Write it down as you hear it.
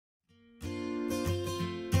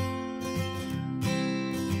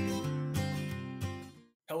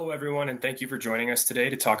Hello, everyone, and thank you for joining us today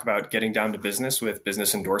to talk about getting down to business with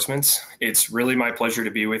business endorsements. It's really my pleasure to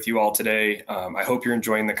be with you all today. I hope you're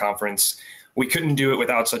enjoying the conference. We couldn't do it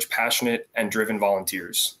without such passionate and driven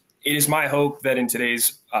volunteers. It is my hope that in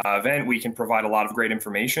today's event, we can provide a lot of great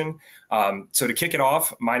information. So to kick it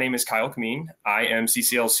off, my name is Kyle Kameen. I am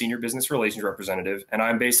CCL's Senior Business Relations Representative, and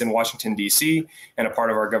I'm based in Washington, D.C., and a part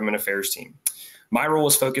of our government affairs team. My role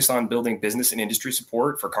is focused on building business and industry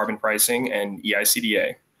support for carbon pricing and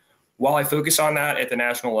EICDA. While I focus on that at the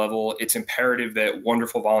national level, it's imperative that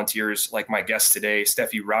wonderful volunteers like my guests today,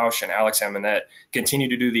 Steffi, Rausch, and Amonette, continue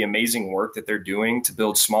to do the amazing work that they're doing to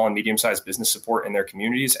build small and medium-sized business support in their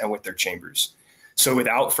communities and with their chambers. So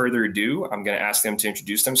without further ado, I'm going to ask them to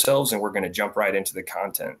introduce themselves, and we're going to jump right into the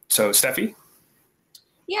content. So Steffi?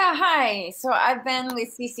 Yeah, hi. So I've been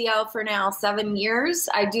with CCL for now 7 years.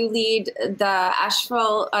 I do lead the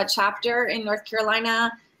Asheville chapter in North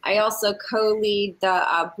Carolina. I also co-lead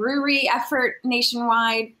the brewery effort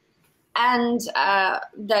nationwide and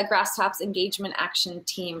the Grasstops Engagement Action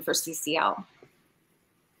Team for CCL.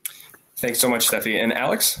 Thanks so much, Steffi. And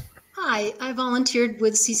Alex? Hi, I volunteered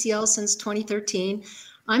with CCL since 2013.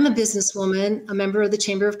 I'm a businesswoman, a member of the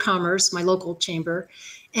Chamber of Commerce, my local chamber,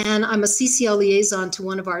 and I'm a CCL liaison to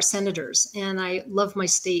one of our senators, and I love my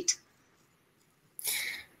state.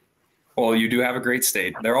 Well, you do have a great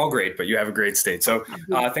state. They're all great, but you have a great state. So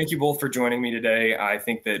thank you both for joining me today. I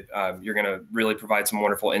think that you're going to really provide some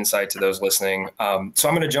wonderful insight to those listening. So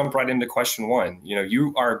I'm going to jump right into question one. You know,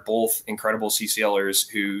 you are both incredible CCLers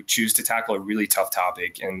who choose to tackle a really tough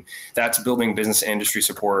topic, and that's building business and industry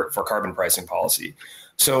support for carbon pricing policy.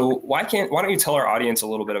 So why don't you tell our audience a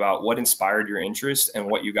little bit about what inspired your interest and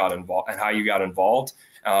what you got involved and how you got involved?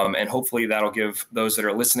 And hopefully that'll give those that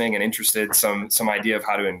are listening and interested some idea of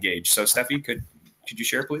how to engage. So Steffi, could you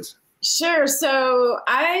share, please? Sure. So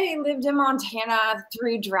I lived in Montana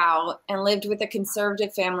through drought and lived with a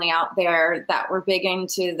conservative family out there that were big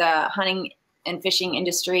into the hunting and fishing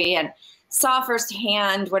industry, and saw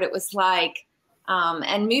firsthand what it was like,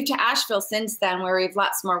 and moved to Asheville since then, where we have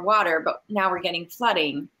lots more water, but now we're getting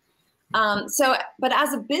flooding. But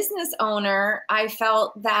as a business owner, I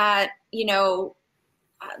felt that, you know,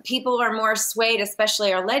 people are more swayed,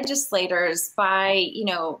 especially our legislators, by, you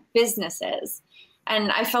know, businesses.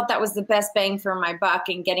 And I felt that was the best bang for my buck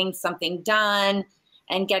in getting something done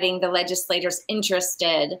and getting the legislators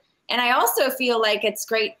interested. And I also feel like it's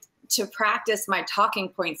great to practice my talking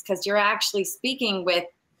points, because you're actually speaking with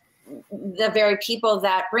the very people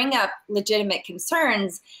that bring up legitimate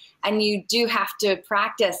concerns, and you do have to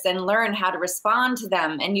practice and learn how to respond to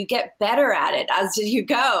them, and you get better at it as you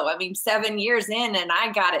go. I mean, 7 years in and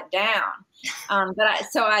I got it down.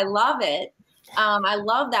 So I love it. I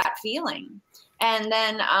love that feeling. And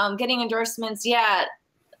then getting endorsements,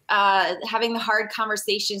 having the hard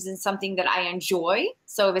conversations is something that I enjoy.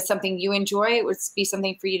 So if it's something you enjoy, it would be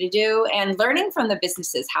something for you to do, and learning from the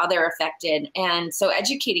businesses, how they're affected. And so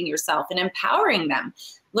educating yourself and empowering them,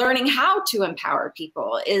 learning how to empower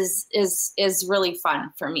people is really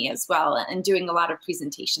fun for me as well, and doing a lot of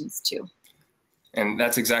presentations too. And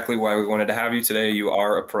that's exactly why we wanted to have you today. You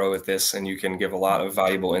are a pro at this, and you can give a lot of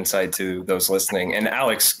valuable insight to those listening. And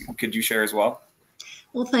Alex, could you share as well?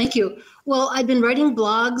 Well, thank you. Well, I've been writing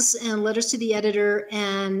blogs and letters to the editor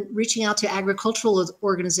and reaching out to agricultural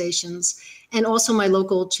organizations and also my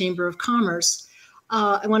local Chamber of Commerce.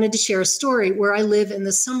 I wanted to share a story. Where I live, in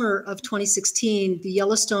the summer of 2016, the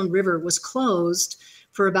Yellowstone River was closed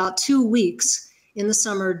for about 2 weeks in the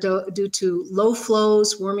summer due to low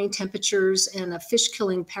flows, warming temperatures, and a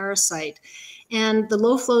fish-killing parasite. And the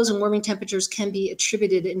low flows and warming temperatures can be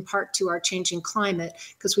attributed in part to our changing climate,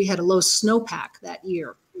 because we had a low snowpack that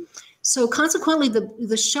year. So consequently,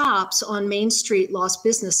 the shops on Main Street lost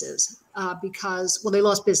businesses they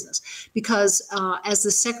lost business because as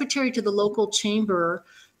the secretary to the local chamber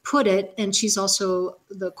put it, and she's also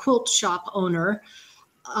the quilt shop owner,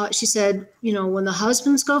 she said, you know, when the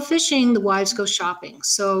husbands go fishing, the wives go shopping.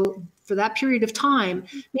 So for that period of time,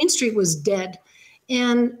 Main Street was dead.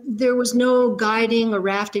 And there was no guiding or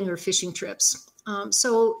rafting or fishing trips.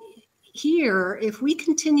 So here, if we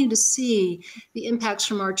continue to see the impacts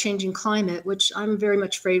from our changing climate, which I'm very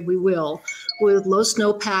much afraid we will, with low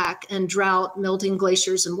snowpack and drought, melting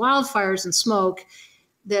glaciers and wildfires and smoke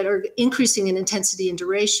that are increasing in intensity and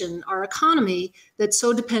duration, our economy that's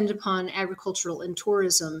so dependent upon agricultural and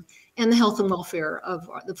tourism and the health and welfare of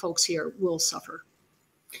the folks here will suffer.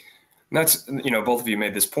 And that's, both of you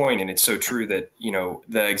made this point, and it's so true that,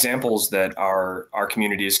 the examples that our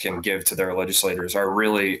communities can give to their legislators are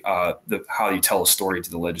really how you tell a story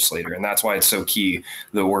to the legislator. And that's why it's so key,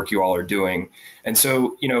 the work you all are doing. And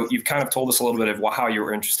so, you've kind of told us a little bit of how you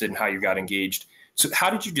were interested and how you got engaged. So how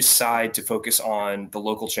did you decide to focus on the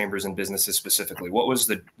local chambers and businesses specifically? What was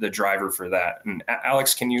the driver for that? And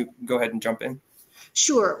Alex, can you go ahead and jump in?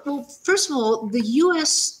 Sure. Well, first of all, the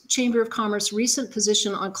U.S. Chamber of Commerce recent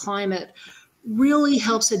position on climate really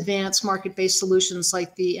helps advance market-based solutions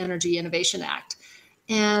like the Energy Innovation Act.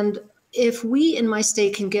 And if we in my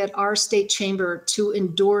state can get our state chamber to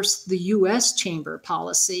endorse the U.S. chamber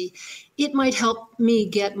policy, it might help me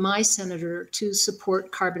get my senator to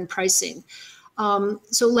support carbon pricing.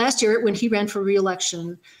 So last year, when he ran for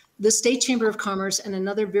re-election, the State Chamber of Commerce and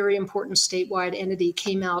another very important statewide entity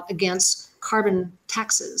came out against carbon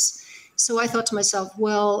taxes. So I thought to myself,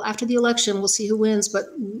 well, after the election, we'll see who wins, but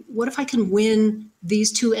what if I can win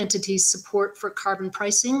these two entities' support for carbon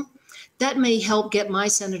pricing? That may help get my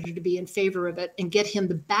senator to be in favor of it and get him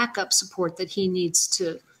the backup support that he needs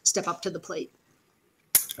to step up to the plate.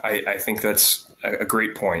 I think that's a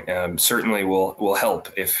great point. Certainly will help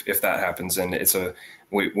if that happens, and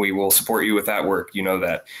we will support you with that work. You know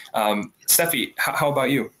that. Steffi, how about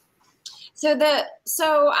you?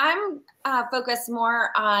 So I'm focused more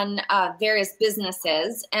on various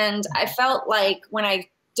businesses, and I felt like when I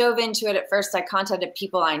dove into it at first, I contacted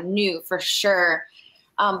people I knew for sure,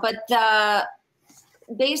 but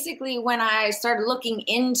basically when I started looking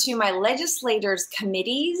into my legislators'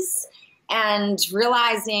 committees and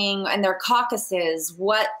realizing and their caucuses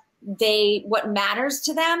what matters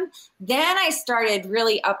to them, then I started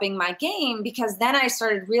really upping my game, because then I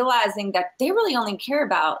started realizing that they really only care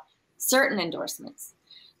about certain endorsements.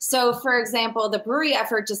 So for example, the brewery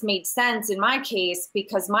effort just made sense in my case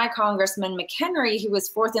because my Congressman McHenry, who was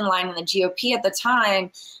fourth in line in the GOP at the time,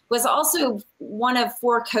 was also one of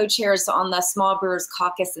 4 co-chairs on the Small Brewers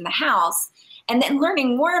Caucus in the House. And then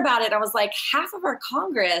learning more about it, I was like, half of our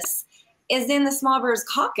Congress is in the Small Brewers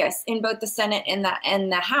Caucus in both the Senate and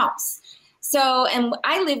the House. So, and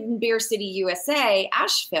I live in Beer City, USA,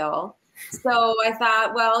 Asheville. So I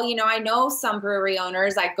thought, well, I know some brewery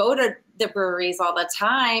owners. I go to the breweries all the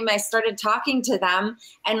time. I started talking to them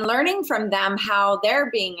and learning from them how they're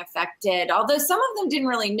being affected, although some of them didn't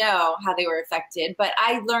really know how they were affected. But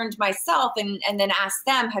I learned myself and then asked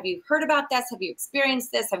them, have you heard about this? Have you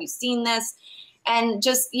experienced this? Have you seen this? And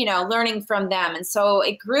just, learning from them. And so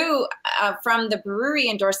it grew from the brewery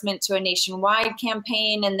endorsement to a nationwide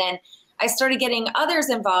campaign. And then I started getting others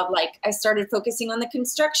involved. Like I started focusing on the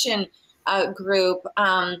construction group,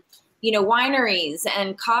 wineries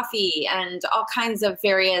and coffee and all kinds of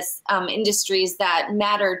various industries that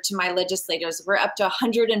mattered to my legislators. We're up to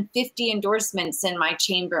 150 endorsements in my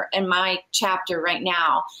chamber, in my chapter right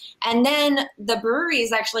now. And then the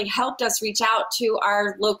breweries actually helped us reach out to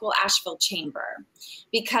our local Asheville chamber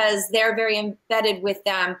because they're very embedded with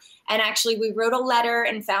them. And actually we wrote a letter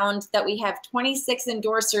and found that we have 26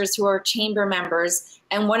 endorsers who are chamber members.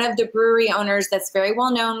 And one of the brewery owners that's very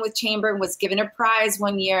well known with chamber and was given a prize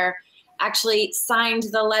one year actually signed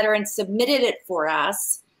the letter and submitted it for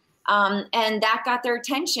us. And that got their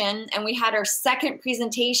attention. And we had our second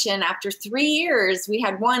presentation after 3 years. We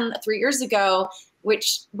had one 3 years ago,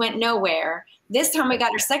 which went nowhere. This time we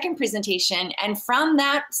got our second presentation. And from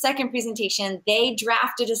that second presentation, they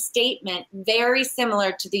drafted a statement very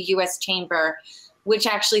similar to the US Chamber, which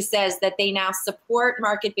actually says that they now support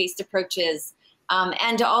market-based approaches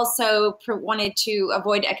and also wanted to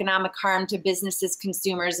avoid economic harm to businesses,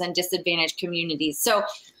 consumers, and disadvantaged communities. So,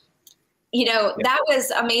 that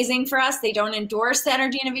was amazing for us. They don't endorse the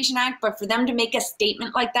Energy Innovation Act, but for them to make a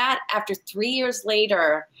statement like that after 3 years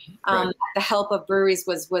later, right. The help of breweries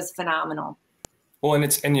was phenomenal. Well,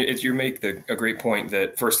 and you make a great point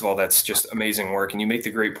that, first of all, that's just amazing work. And you make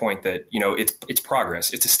the great point that, it's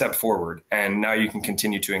progress. It's a step forward. And now you can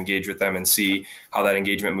continue to engage with them and see how that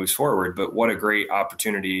engagement moves forward. But what a great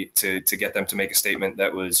opportunity to get them to make a statement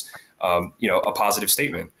that was, a positive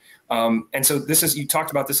statement. And so you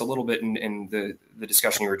talked about this a little bit in the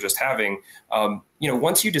discussion you were just having.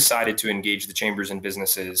 Once you decided to engage the chambers and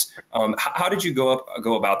businesses, how did you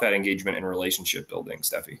go about that engagement and relationship building,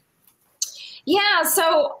 Steffi? Yeah,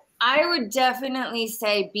 so I would definitely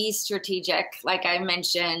say be strategic, like I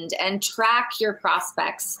mentioned, and track your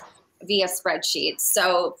prospects via spreadsheets.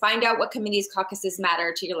 So find out what committees, caucuses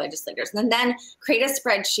matter to your legislators, and then create a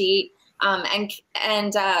spreadsheet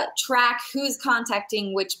and track who's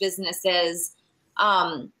contacting which businesses.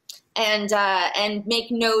 and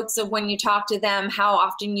make notes of when you talk to them, how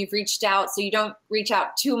often you've reached out, so you don't reach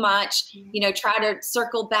out too much. Try to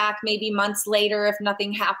circle back maybe months later if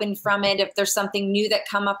nothing happened from it. If there's something new that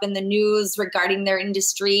come up in the news regarding their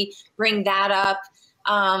industry, bring that up.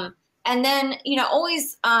 And then,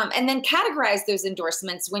 always, and then categorize those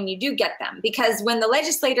endorsements when you do get them, because when the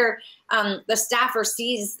legislator, the staffer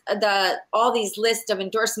sees all these lists of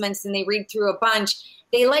endorsements and they read through a bunch,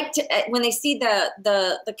 they like to, when they see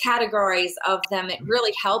the categories of them, it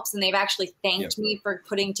really helps. And they've actually thanked me for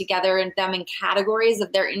putting together them in categories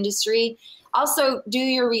of their industry. Also, do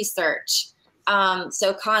your research.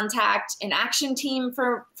 So contact an action team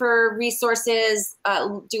for resources,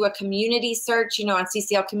 do a community search, on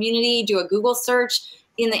CCL community, do a Google search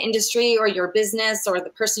in the industry or your business or the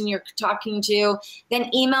person you're talking to,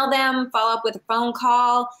 then email them, follow up with a phone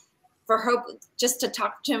call just to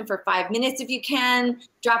talk to them for 5 minutes if you can,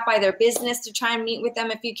 drop by their business to try and meet with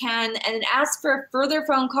them if you can, and ask for a further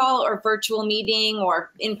phone call or virtual meeting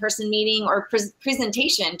or in-person meeting or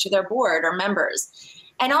presentation to their board or members.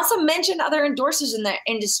 And also mention other endorsers in the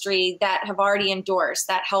industry that have already endorsed.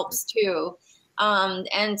 That helps too. And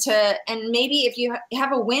maybe if you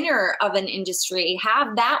have a winner of an industry,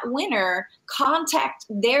 have that winner contact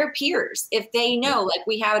their peers. If they know, like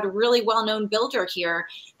we had a really well-known builder here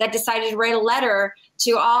that decided to write a letter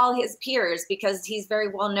to all his peers because he's very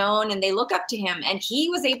well-known and they look up to him. And he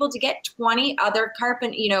was able to get 20 other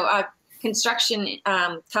construction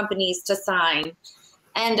companies to sign.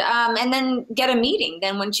 And then get a meeting.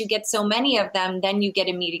 Then once you get so many of them, then you get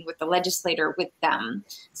a meeting with the legislator with them.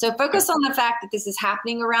 So focus on the fact that this is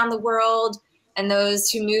happening around the world, and those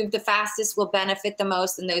who move the fastest will benefit the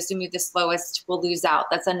most, and those who move the slowest will lose out.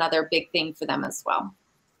 That's another big thing for them as well.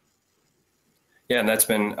 Yeah, and that's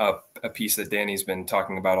been a piece that Danny's been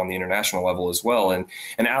talking about on the international level as well. And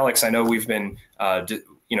Alex, I know we've been,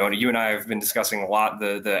 you and I have been discussing a lot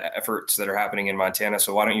the efforts that are happening in Montana.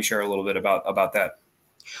 So why don't you share a little bit about that?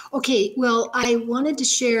 Okay, well, I wanted to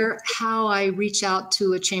share how I reach out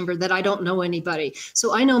to a chamber that I don't know anybody.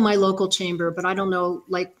 So I know my local chamber, but I don't know,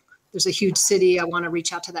 like, there's a huge city, I want to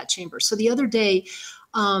reach out to that chamber. So the other day,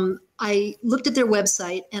 I looked at their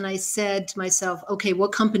website and I said to myself, okay,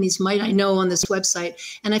 what companies might I know on this website?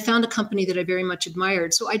 And I found a company that I very much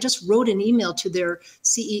admired. So I just wrote an email to their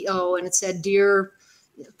CEO and it said, "Dear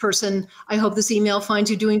person, I hope this email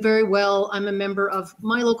finds you doing very well. I'm a member of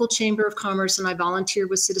my local Chamber of Commerce and I volunteer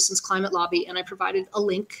with Citizens Climate Lobby," and I provided a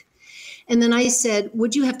link. And then I said,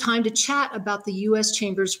 "Would you have time to chat about the U.S.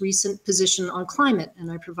 Chamber's recent position on climate?"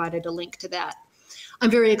 And I provided a link to that. I'm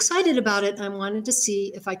very excited about it. I wanted to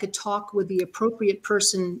see if I could talk with the appropriate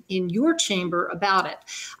person in your chamber about it.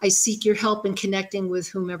 I seek your help in connecting with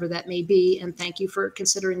whomever that may be, and thank you for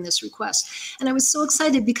considering this request. And I was so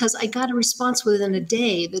excited because I got a response within a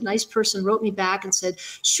day. The nice person wrote me back and said,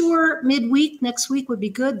 "Sure, midweek, next week would be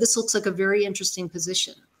good. This looks like a very interesting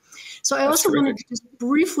position." So I also wanted to just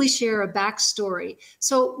briefly share a backstory.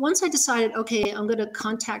 So once I decided, okay, I'm going to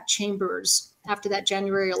contact chambers after that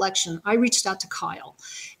January election, I reached out to Kyle.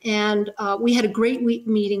 And we had a great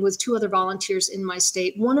meeting with 2 other volunteers in my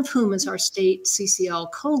state, one of whom is our state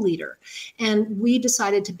CCL co-leader. And we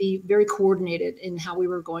decided to be very coordinated in how we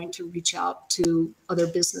were going to reach out to other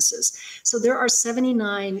businesses. So there are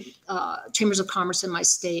 79 chambers of commerce in my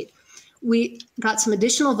state. We got some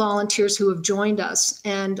additional volunteers who have joined us.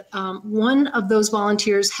 And one of those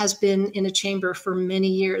volunteers has been in a chamber for many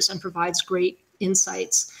years and provides great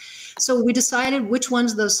insights. So we decided which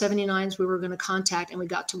ones of those 79s we were going to contact, and we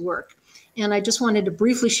got to work. And I just wanted to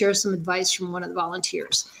briefly share some advice from one of the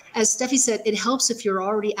volunteers. As Steffi said, it helps if you're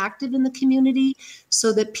already active in the community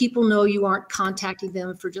so that people know you aren't contacting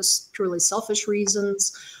them for just purely selfish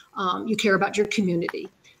reasons. You care about your community.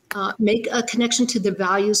 Make a connection to the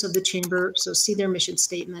values of the chamber, so see their mission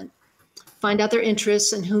statement. Find out their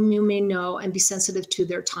interests and whom you may know, and be sensitive to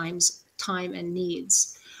their time and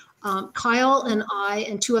needs. Kyle and I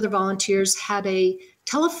and 2 other volunteers had a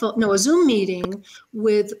Zoom meeting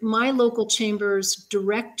with my local chamber's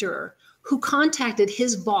director, who contacted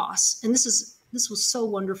his boss. And this was so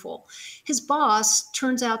wonderful. His boss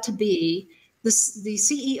turns out to be the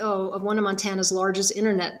CEO of one of Montana's largest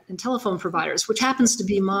internet and telephone providers, which happens to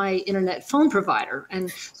be my internet phone provider.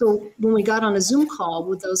 And so when we got on a Zoom call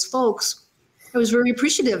with those folks, I was very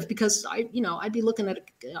appreciative because I'd be looking at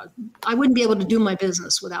I wouldn't be able to do my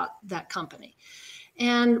business without that company.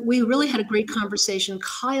 And we really had a great conversation.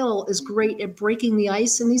 Kyle is great at breaking the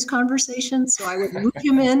ice in these conversations, so I would loop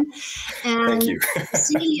him in. And the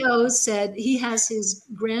CEO said he has his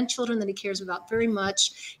grandchildren that he cares about very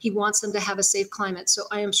much. He wants them to have a safe climate. So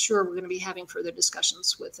I am sure we're going to be having further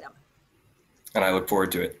discussions with them. And I look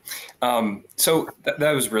forward to it. So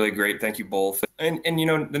that was really great. Thank you both. And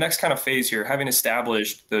the next kind of phase here, having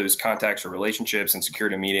established those contacts or relationships and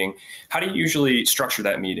secured a meeting, how do you usually structure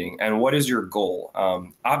that meeting? And what is your goal?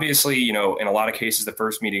 Obviously, in a lot of cases, the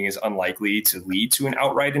first meeting is unlikely to lead to an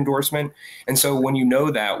outright endorsement. And so when you know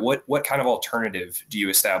that, what kind of alternative do you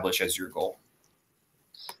establish as your goal?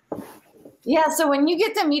 Yeah, so when you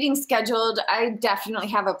get the meeting scheduled, I definitely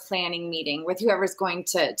have a planning meeting with whoever's going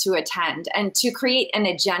to attend and to create an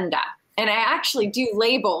agenda. And I actually do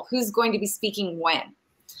label who's going to be speaking when,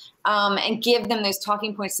 and give them those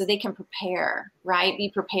talking points so they can prepare, right? Be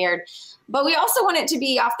prepared. But we also want it to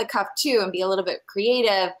be off the cuff too and be a little bit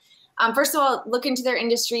creative. First of all, look into their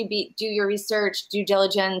industry, do your research, due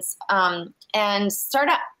diligence, and start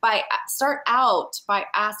out by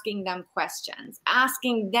asking them questions,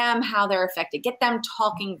 asking them how they're affected. Get them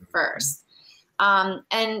talking first.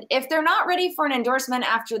 And if they're not ready for an endorsement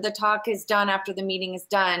after the talk is done, after the meeting is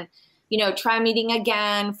done, try meeting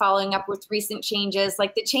again, following up with recent changes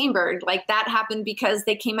like the chamber. Like that happened because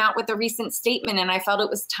they came out with a recent statement and I felt it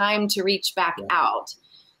was time to reach back out.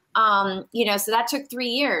 So that took 3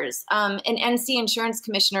 years. An NC insurance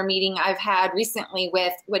commissioner meeting I've had recently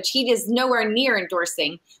with, which he is nowhere near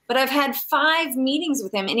endorsing, but I've had 5 meetings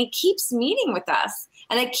with him and he keeps meeting with us.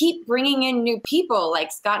 And I keep bringing in new people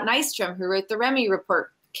like Scott Nystrom, who wrote the Remy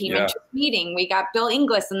report, came into a meeting. We got Bill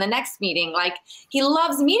Inglis in the next meeting. Like he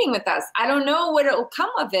loves meeting with us. I don't know what will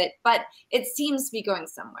come of it, but it seems to be going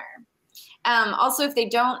somewhere. Also, if they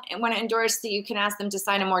don't want to endorse, you can ask them to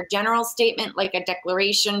sign a more general statement, like a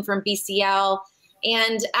declaration from BCL.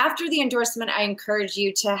 And after the endorsement, I encourage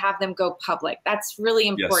you to have them go public. That's really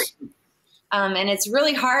important. Yes. And it's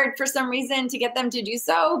really hard for some reason to get them to do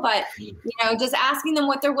so, but just asking them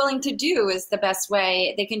what they're willing to do is the best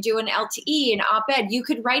way. They can do an LTE, an op-ed. You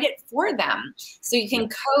could write it for them, so you can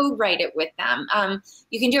co-write it with them.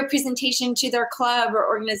 You can do a presentation to their club or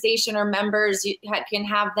organization or members. You can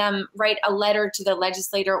have them write a letter to the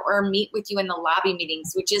legislator or meet with you in the lobby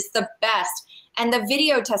meetings, which is the best. And the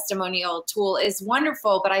video testimonial tool is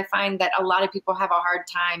wonderful, but I find that a lot of people have a hard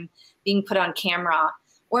time being put on camera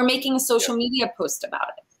or making a social media post about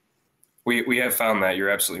it. We have found that. You're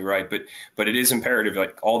absolutely right. But it is imperative,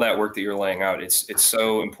 like all that work that you're laying out, it's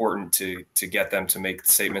so important to get them to make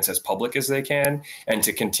statements as public as they can and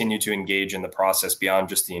to continue to engage in the process beyond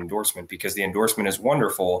just the endorsement, because the endorsement is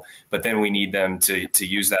wonderful, but then we need them to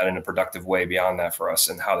use that in a productive way beyond that for us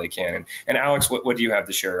and how they can. And Alex, what do you have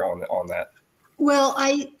to share on that? Well,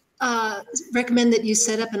 I recommend that you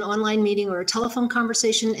set up an online meeting or a telephone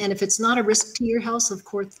conversation. And if it's not a risk to your health, of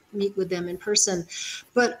course, meet with them in person.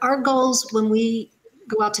 But our goals when we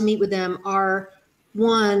go out to meet with them are,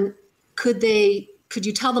 one, could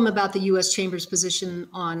you tell them about the U.S. Chamber's position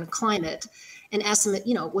on climate and ask them,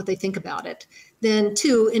 what they think about it. Then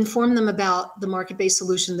 2, inform them about the market-based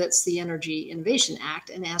solution that's the Energy Innovation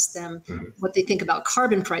Act and ask them what they think about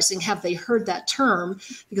carbon pricing. Have they heard that term?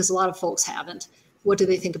 Because a lot of folks haven't. What do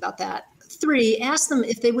they think about that? 3, ask them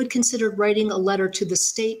if they would consider writing a letter to the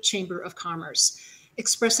State Chamber of Commerce,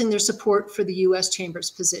 expressing their support for the U.S.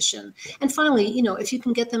 Chamber's position. And finally, if you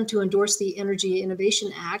can get them to endorse the Energy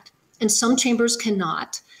Innovation Act, and some chambers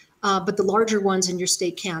cannot, but the larger ones in your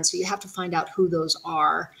state can. So you have to find out who those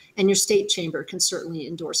are. And your state chamber can certainly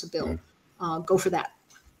endorse a bill. Go for that.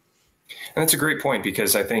 And that's a great point,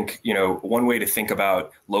 because I think, one way to think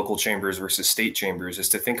about local chambers versus state chambers is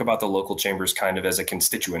to think about the local chambers kind of as a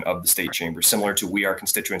constituent of the state chamber, similar to we are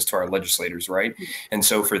constituents to our legislators, right? And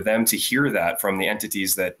so for them to hear that from the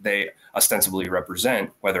entities that they ostensibly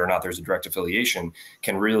represent, whether or not there's a direct affiliation,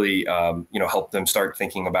 can really, help them start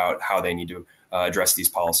thinking about how they need to address these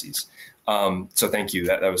policies. So thank you.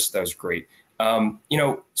 That was great.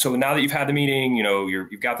 So now that you've had the meeting,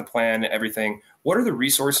 you've got the plan, everything, what are the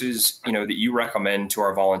resources, that you recommend to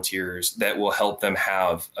our volunteers that will help them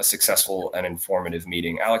have a successful and informative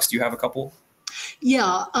meeting? Alex, do you have a couple?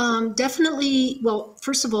 Yeah, definitely. Well,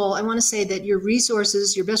 first of all, I want to say that your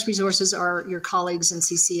best resources are your colleagues in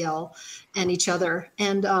CCL and each other.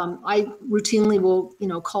 And I routinely will,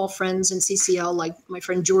 call friends in CCL, like my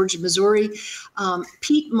friend George in Missouri.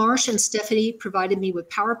 Pete Marsh and Steffi provided me with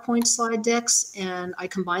PowerPoint slide decks, and I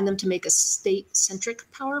combined them to make a state-centric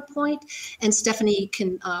PowerPoint. And Stephanie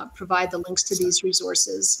can provide the links to these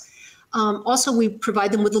resources. Also, we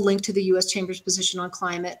provide them with a link to the U.S. Chamber's position on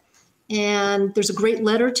climate. And there's a great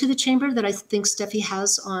letter to the chamber that I think Steffi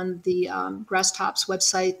has on the Grasstops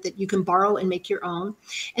website that you can borrow and make your own.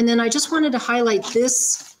 And then I just wanted to highlight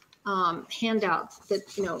this handout that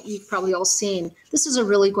you've probably all seen. This is a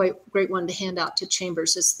really great one to hand out to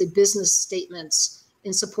chambers. It's the business statements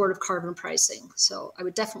in support of carbon pricing. So I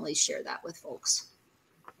would definitely share that with folks.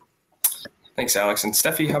 Thanks, Alex. And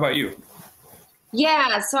Steffi, how about you?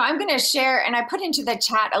 Yeah, so I'm going to share, and I put into the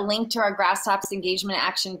chat a link to our Grasstops Engagement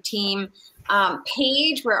Action Team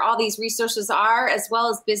page where all these resources are, as well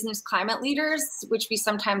as business climate leaders, which we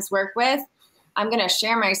sometimes work with. I'm going to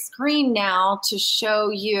share my screen now to show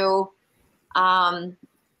you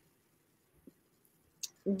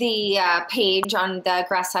the page on the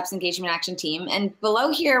Grasstops Engagement Action Team. And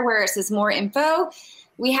below here where it says more info,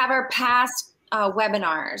 we have our past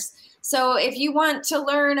webinars. So if you want to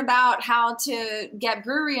learn about how to get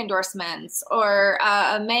brewery endorsements, or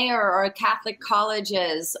a mayor or Catholic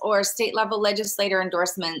colleges, or state level legislator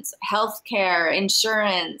endorsements, healthcare,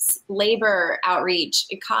 insurance, labor outreach,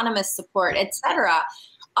 economist support, etc.,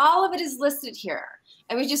 all of it is listed here.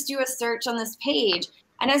 I would just do a search on this page.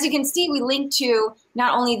 And as you can see, we link to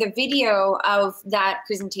not only the video of that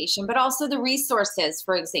presentation, but also the resources,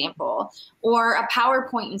 for example, or a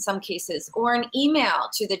PowerPoint in some cases, or an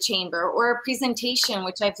email to the chamber, or a presentation,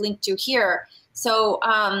 which I've linked to here. So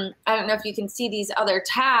I don't know if you can see these other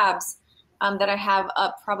tabs that I have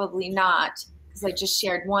up, probably not, because I just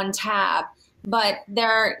shared one tab. But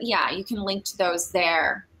there, yeah, you can link to those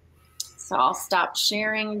there. So I'll stop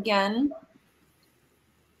sharing again.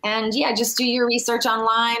 And yeah, just do your research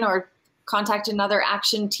online, or contact another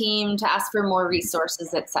action team to ask for more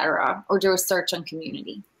resources, etc., or do a search on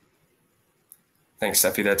community. Thanks,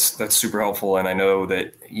 Steffi. That's super helpful, and I know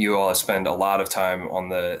that you all spend a lot of time on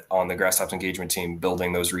the Grasstops Engagement Team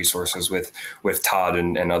building those resources with Todd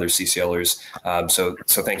and other CCLers. So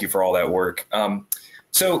thank you for all that work.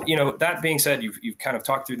 So that being said, you've kind of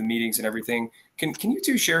talked through the meetings and everything. Can you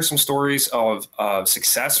two share some stories of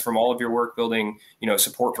success from all of your work building,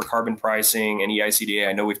 support for carbon pricing and EICDA?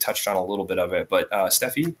 I know we've touched on a little bit of it, but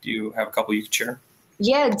Steffi, do you have a couple you could share?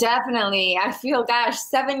 Yeah, definitely. I feel, gosh,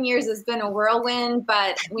 7 years has been a whirlwind,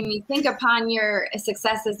 but when you think upon your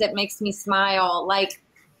successes, it makes me smile. Like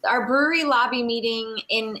our brewery lobby meeting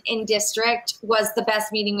in district was the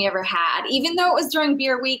best meeting we ever had. Even though it was during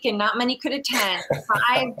beer week and not many could attend,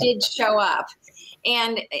 5 did show up.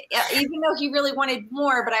 And even though he really wanted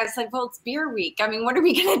more, but I was like, well, it's beer week. I mean, what are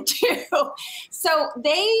we going to do? So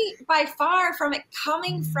they, by far, from it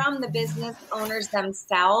coming from the business owners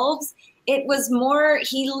themselves, it was more,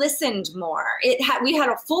 he listened more. We had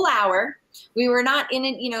a full hour. We were not in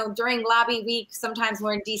it, during lobby week. Sometimes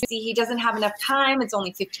we're in DC. He doesn't have enough time. It's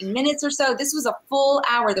only 15 minutes or so. This was a full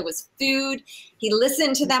hour. There was food. He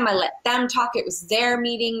listened to them. I let them talk. It was their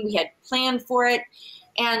meeting. We had planned for it.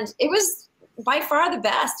 And it was by far the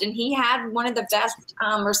best. And he had one of the best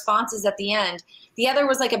responses at the end. The other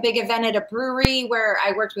was like a big event at a brewery where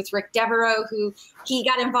I worked with Rick Devereaux, who he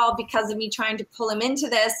got involved because of me trying to pull him into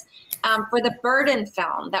this. For the Burden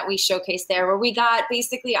film that we showcased there, where we got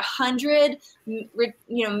basically 100,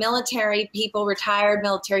 military people, retired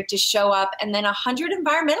military, to show up, and then 100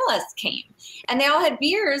 environmentalists came, and they all had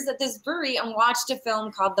beers at this brewery and watched a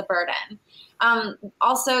film called The Burden.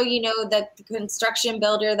 Also, the construction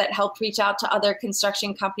builder that helped reach out to other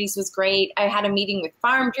construction companies was great. I had a meeting with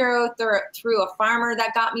Farm Bureau through a farmer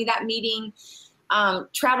that got me that meeting.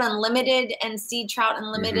 Trout Unlimited and Seed Trout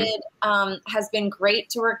Unlimited has been great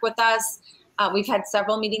to work with us. We've had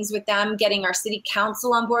several meetings with them. Getting our city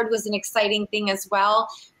council on board was an exciting thing as well.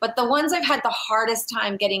 But the ones I've had the hardest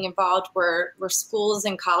time getting involved were schools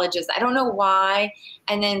and colleges. I don't know why.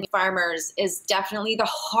 And then farmers is definitely the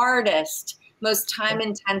hardest, most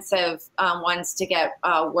time-intensive ones to get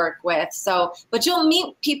work with. So, but you'll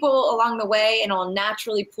meet people along the way, and it'll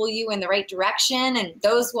naturally pull you in the right direction, and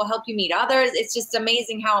those will help you meet others. It's just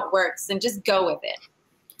amazing how it works, and just go with it.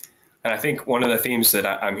 And I think one of the themes that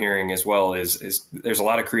I'm hearing as well is there's a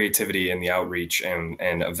lot of creativity in the outreach and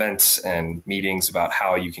events and meetings about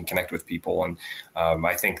how you can connect with people. And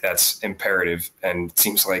I think that's imperative, and it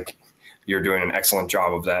seems like you're doing an excellent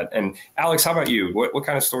job of that. And Alex, how about you? What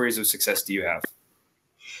kind of stories of success do you have?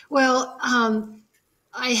 Well,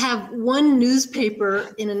 I have one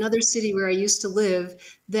newspaper in another city where I used to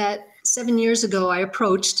live that 7 years ago I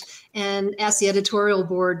approached and asked the editorial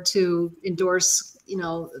board to endorse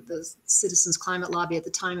the Citizens Climate Lobby. At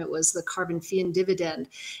the time, it was the carbon fee and dividend.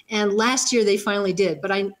 And last year they finally did,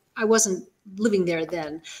 but I wasn't living there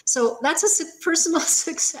then. So that's a personal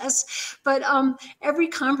success. But every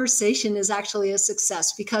conversation is actually a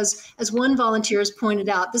success, because as one volunteer has pointed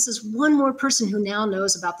out, this is one more person who now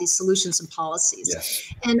knows about these solutions and policies.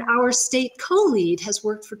 Yes. And our state co-lead has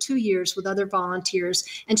worked for 2 years with other volunteers,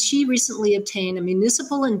 and she recently obtained a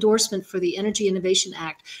municipal endorsement for the Energy Innovation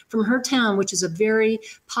Act from her town, which is a very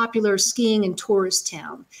popular skiing and tourist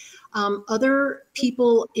town. Other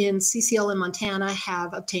people in CCL in Montana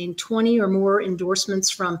have obtained 20 or more endorsements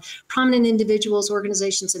from prominent individuals,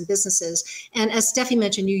 organizations, and businesses. And as Steffi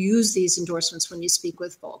mentioned, you use these endorsements when you speak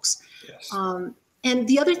with folks. Yes. And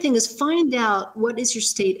the other thing is find out what is your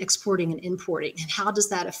state exporting and importing, and how does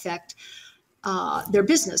that affect their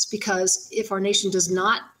business? Because if our nation does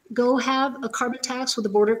not go have a carbon tax with a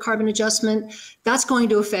border carbon adjustment, that's going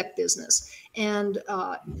to affect business. And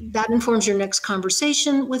that informs your next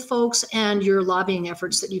conversation with folks and your lobbying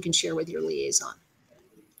efforts that you can share with your liaison.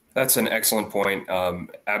 That's an excellent point.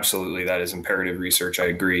 Absolutely, that is imperative research. I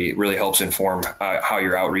agree. It really helps inform how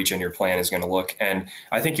your outreach and your plan is going to look. And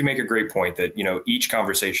I think you make a great point that, you know, each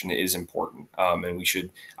conversation is important, and we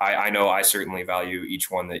should. I know I certainly value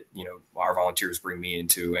each one that, you know, our volunteers bring me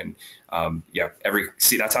into. And yeah,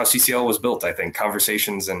 that's how CCL was built. I think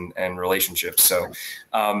conversations and relationships. So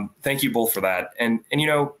thank you both for that. And you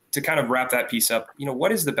know, to kind of wrap that piece up, you know,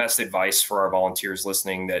 what is the best advice for our volunteers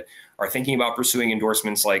listening that are thinking about pursuing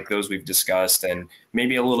endorsements like those we've discussed, and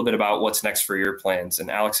maybe a little bit about what's next for your plans?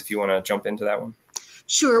 And Alex, if you want to jump into that one.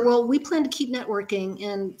 Sure. Well, we plan to keep networking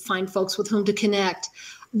and find folks with whom to connect.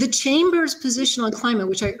 The Chamber's position on climate,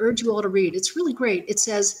 which I urge you all to read, it's really great. It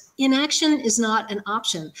says inaction is not an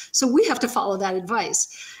option. So we have to follow that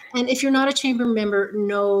advice. And if you're not a Chamber member,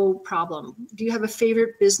 no problem. Do you have a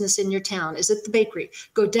favorite business in your town? Is it the bakery?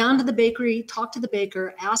 Go down to the bakery, talk to the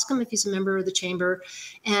baker, ask him if he's a member of the Chamber,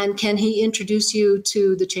 and can he introduce you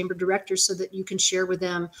to the Chamber directors so that you can share with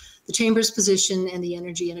them the Chamber's position and the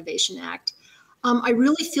Energy Innovation Act. I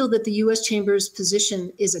really feel that the U.S. Chamber's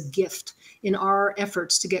position is a gift in our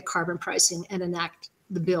efforts to get carbon pricing and enact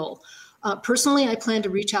the bill. Personally, I plan to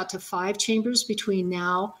reach out to 5 chambers between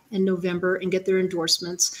now and November and get their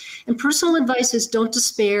endorsements. And personal advice is don't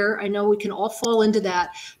despair. I know we can all fall into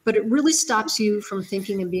that, but it really stops you from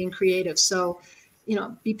thinking and being creative. So, you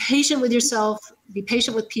know, be patient with yourself, be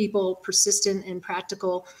patient with people, persistent and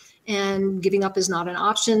practical, and giving up is not an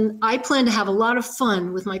option. I plan to have a lot of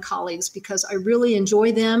fun with my colleagues because I really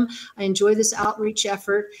enjoy them. I enjoy this outreach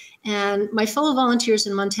effort. And my fellow volunteers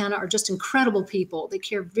in Montana are just incredible people. They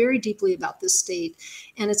care very deeply about this state.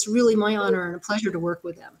 And it's really my honor and a pleasure to work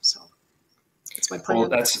with them. So it's my plan. Well,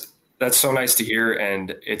 that's so nice to hear.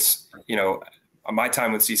 And it's, you know, my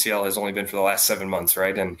time with CCL has only been for the last 7 months,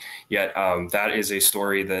 right? And yet that is a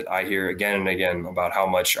story that I hear again and again about how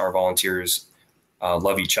much our volunteers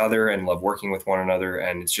love each other and love working with one another,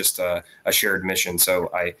 and it's just a shared mission.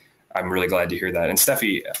 So I'm really glad to hear that. And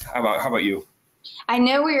Steffi, how about you? I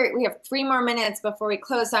know we have 3 more minutes before we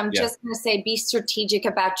close, so I'm just going to say be strategic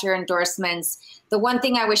about your endorsements. The one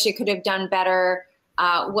thing I wish it could have done better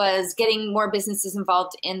was getting more businesses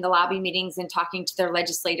involved in the lobby meetings and talking to their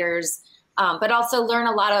legislators, but also learn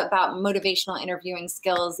a lot about motivational interviewing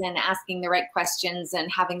skills, and asking the right questions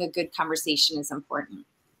and having a good conversation is important.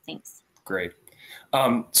 Thanks. Great.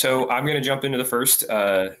 So I'm going to jump into the first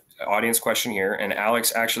audience question here, and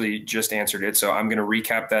Alex actually just answered it. So I'm going to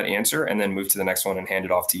recap that answer and then move to the next one and hand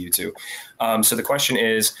it off to you two. So the question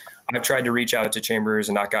is, I've tried to reach out to chambers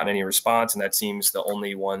and not gotten any response, and that seems the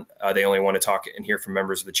only one, they only want to talk and hear from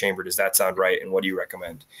members of the chamber. Does that sound right? And what do you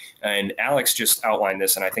recommend? And Alex just outlined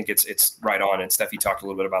this, and I think it's right on. And Steffi talked a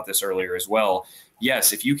little bit about this earlier as well.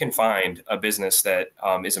 Yes, if you can find a business that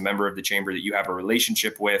is a member of the chamber that you have a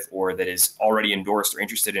relationship with, or that is already endorsed or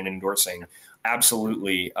interested in endorsing,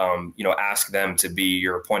 absolutely, ask them to be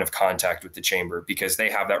your point of contact with the chamber, because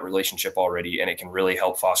they have that relationship already, and it can really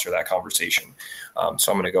help foster that conversation.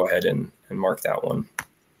 So I'm going to go ahead and mark that one.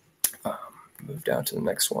 Move down to the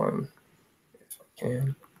next one, if I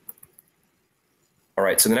can. All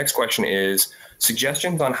right, so the next question is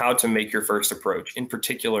suggestions on how to make your first approach, in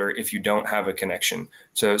particular if you don't have a connection.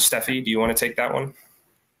 So Steffi, do you want to take that one?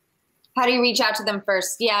 How do you reach out to them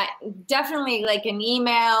first? Yeah, definitely like an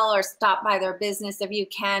email, or stop by their business if you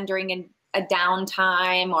can during a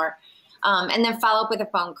downtime, or and then follow up with a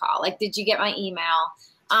phone call. Like, did you get my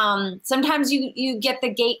email? Sometimes you get the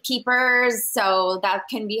gatekeepers, so that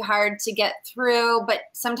can be hard to get through. But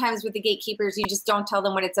sometimes with the gatekeepers, you just don't tell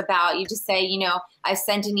them what it's about. You just say, I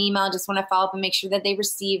sent an email, just want to follow up and make sure that they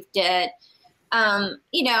received it. And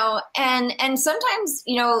sometimes,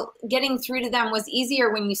 getting through to them was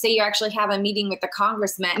easier when you say you actually have a meeting with the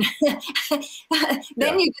congressman.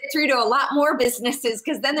 Then you get through to a lot more businesses,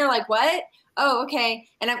 because then they're like, what? Oh, okay.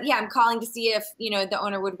 And I'm calling to see if, the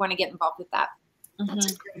owner would want to get involved with that.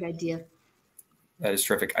 That's a great idea. That is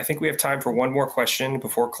terrific. I think we have time for one more question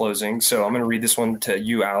before closing. So I'm going to read this one to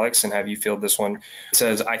you, Alex, and have you field this one. It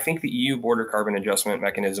says, I think the EU border carbon adjustment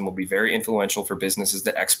mechanism will be very influential for businesses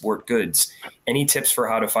that export goods. Any tips for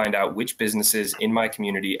how to find out which businesses in my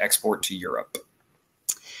community export to Europe?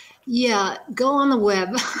 Yeah, go on the web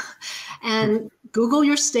and Google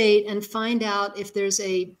your state and find out if there's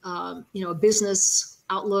a a business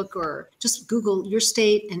outlook, or just Google your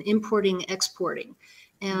state and importing, exporting,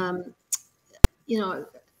 and you'll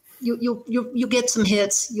get some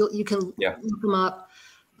hits. You can look them up.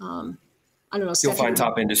 I don't know. You'll find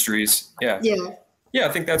top industries. Yeah. Yeah. Yeah, I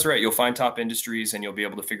think that's right. You'll find top industries, and you'll be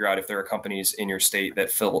able to figure out if there are companies in your state that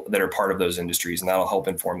are part of those industries, and that'll help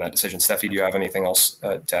inform that decision. Steffi, do you have anything else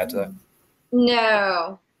to add to that?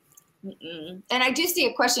 No. And I do see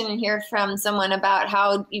a question in here from someone about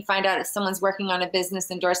how you find out if someone's working on a business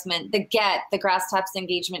endorsement. The Grasstops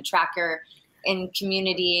Engagement Tracker in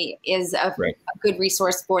community is a good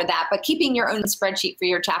resource for that. But keeping your own spreadsheet for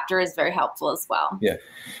your chapter is very helpful as well. Yeah.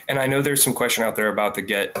 And I know there's some question out there about the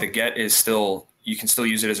Get. The Get is still, you can still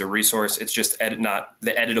use it as a resource. It's just not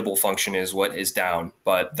the editable function is what is down,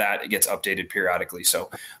 but that gets updated periodically. So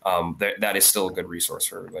that is still a good resource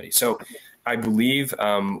for everybody. So I believe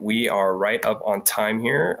we are right up on time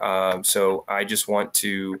here. So I just want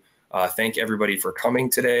to thank everybody for coming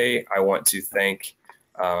today. I want to thank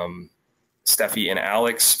Steffi and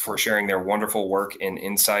Alex for sharing their wonderful work and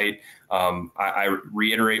insight. I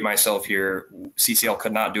reiterate myself here, CCL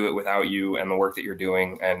could not do it without you and the work that you're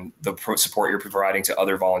doing and the support you're providing to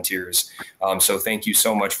other volunteers. So thank you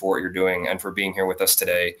so much for what you're doing and for being here with us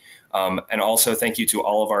today. And also thank you to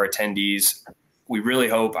all of our attendees. We really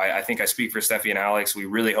hope, I think I speak for Steffi and Alex, we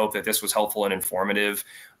really hope that this was helpful and informative.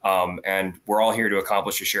 And we're all here to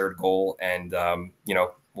accomplish a shared goal, and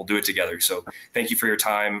we'll do it together. So thank you for your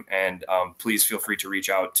time, and please feel free to reach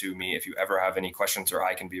out to me if you ever have any questions, or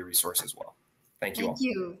I can be a resource as well. Thank you all. Thank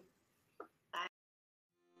you.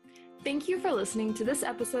 Thank you for listening to this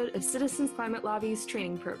episode of Citizens Climate Lobby's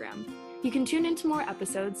training program. You can tune into more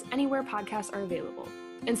episodes anywhere podcasts are available.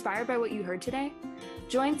 Inspired by what you heard today?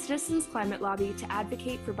 Join Citizens Climate Lobby to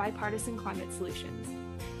advocate for bipartisan climate solutions.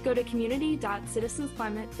 Go to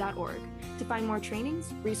community.citizensclimate.org to find more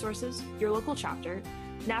trainings, resources, your local chapter,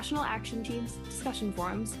 national action teams, discussion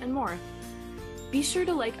forums, and more. Be sure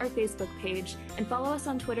to like our Facebook page and follow us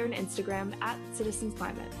on Twitter and Instagram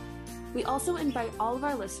 @CitizensClimate. We also invite all of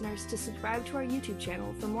our listeners to subscribe to our YouTube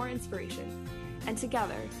channel for more inspiration. And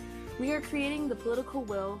together, we are creating the political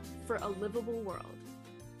will for a livable world.